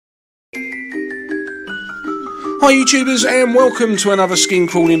Hi YouTubers, and welcome to another skin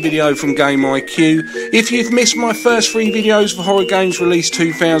crawling video from Game IQ. If you've missed my first 3 videos for horror games released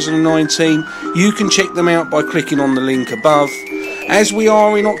 2019, you can check them out by clicking on the link above. As we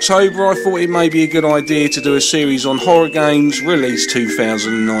are in October, I thought it may be a good idea to do a series on horror games released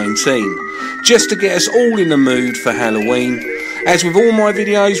 2019, just to get us all in the mood for Halloween. As with all my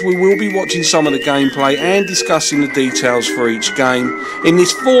videos, we will be watching some of the gameplay and discussing the details for each game. In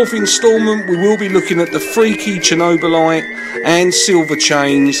this 4th instalment, we will be looking at the freaky Chernobylite and Silver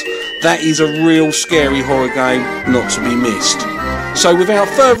Chains. That is a real scary horror game not to be missed. So without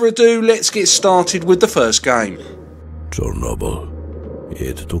further ado, let's get started with the first game. Chernobyl.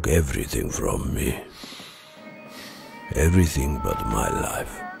 It took everything from me. Everything but my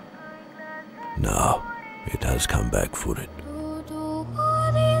life. Now, it has come back for it.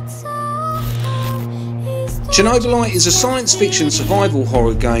 Chernobylite is a science fiction survival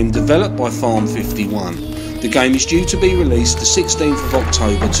horror game developed by Farm 51. The game is due to be released the 16th of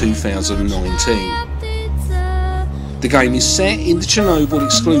October 2019. The game is set in the Chernobyl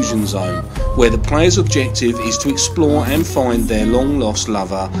exclusion zone, where the player's objective is to explore and find their long lost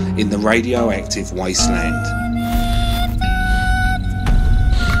lover in the radioactive wasteland.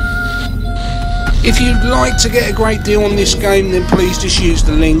 If you'd like to get a great deal on this game, then please just use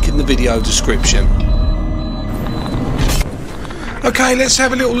the link in the video description. Okay, let's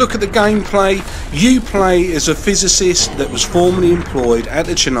have a little look at the gameplay. You play as a physicist that was formerly employed at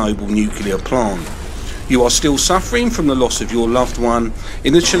the Chernobyl nuclear plant. You are still suffering from the loss of your loved one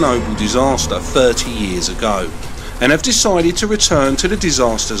in the Chernobyl disaster 30 years ago, and have decided to return to the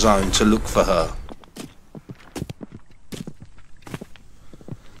disaster zone to look for her.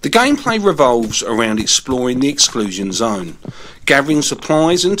 The gameplay revolves around exploring the exclusion zone, gathering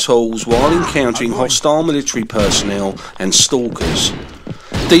supplies and tools while encountering hostile military personnel and stalkers.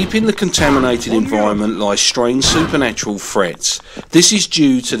 Deep in the contaminated environment lie strange supernatural threats. This is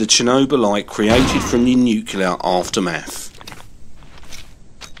due to the Chernobylite created from the nuclear aftermath.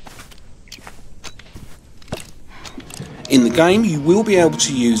 In the game, you will be able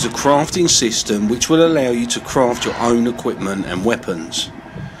to use a crafting system which will allow you to craft your own equipment and weapons.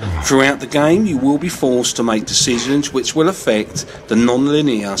 Throughout the game, you will be forced to make decisions which will affect the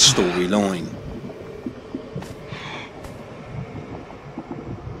non-linear storyline.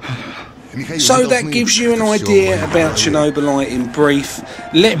 So that gives you an idea about Chernobylite in brief.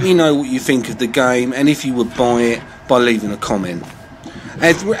 Let me know what you think of the game and if you would buy it by leaving a comment.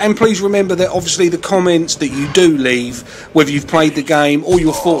 And please remember that obviously the comments that you do leave, whether you've played the game or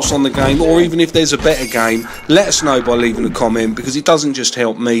your thoughts on the game, or even if there's a better game, let us know by leaving a comment, because it doesn't just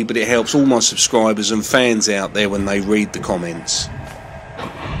help me, but it helps all my subscribers and fans out there when they read the comments.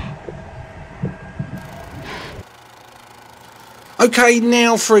 Okay,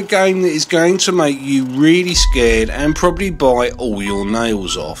 now for a game that is going to make you really scared and probably bite all your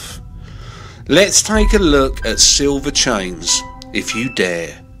nails off. Let's take a look at Silver Chains, if you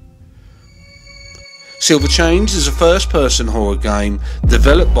dare. Silver Chains is a first-person horror game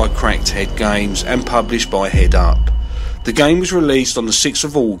developed by Cracked Head Games and published by Head Up. The game was released on the 6th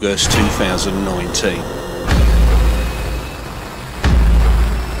of August 2019.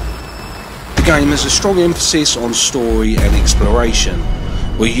 The game has a strong emphasis on story and exploration,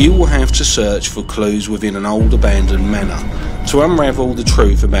 where you will have to search for clues within an old abandoned manor to unravel the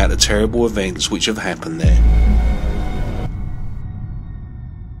truth about the terrible events which have happened there.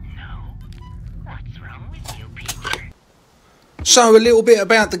 So a little bit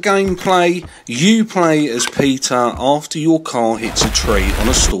about the gameplay. You play as Peter after your car hits a tree on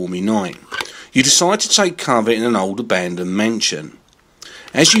a stormy night. You decide to take cover in an old abandoned mansion.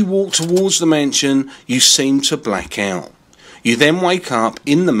 As you walk towards the mansion, you seem to black out. You then wake up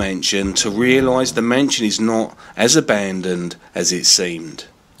in the mansion to realise the mansion is not as abandoned as it seemed.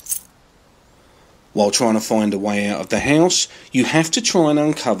 While trying to find a way out of the house, you have to try and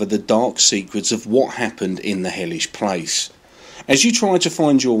uncover the dark secrets of what happened in the hellish place. As you try to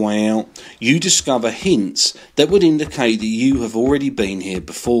find your way out, you discover hints that would indicate that you have already been here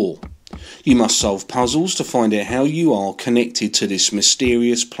before. You must solve puzzles to find out how you are connected to this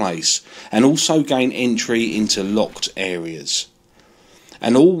mysterious place, and also gain entry into locked areas.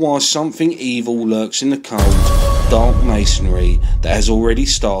 And all while something evil lurks in the cold, dark masonry that has already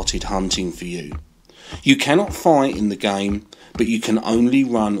started hunting for you. You cannot fight in the game, but you can only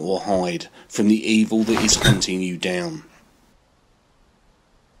run or hide from the evil that is hunting you down.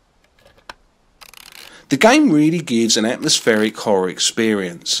 The game really gives an atmospheric horror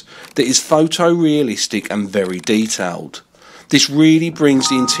experience that is photorealistic and very detailed. This really brings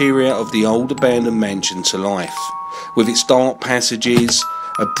the interior of the old abandoned mansion to life, with its dark passages,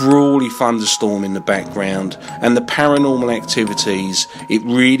 a brawly thunderstorm in the background, and the paranormal activities, it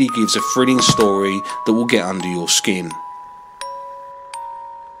really gives a thrilling story that will get under your skin.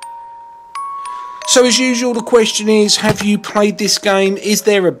 So as usual, the question is, have you played this game? Is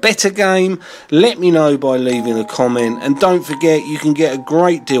there a better game? Let me know by leaving a comment, and don't forget you can get a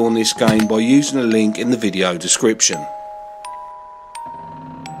great deal on this game by using the link in the video description.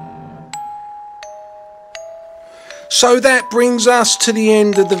 So that brings us to the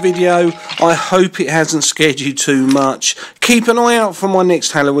end of the video. I hope it hasn't scared you too much. Keep an eye out for my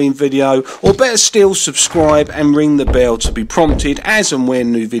next Halloween video, or better still, subscribe and ring the bell to be prompted as and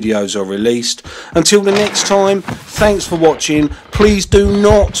when new videos are released. Until the next time, thanks for watching. Please do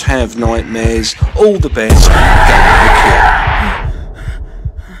not have nightmares. All the best. Game my Q.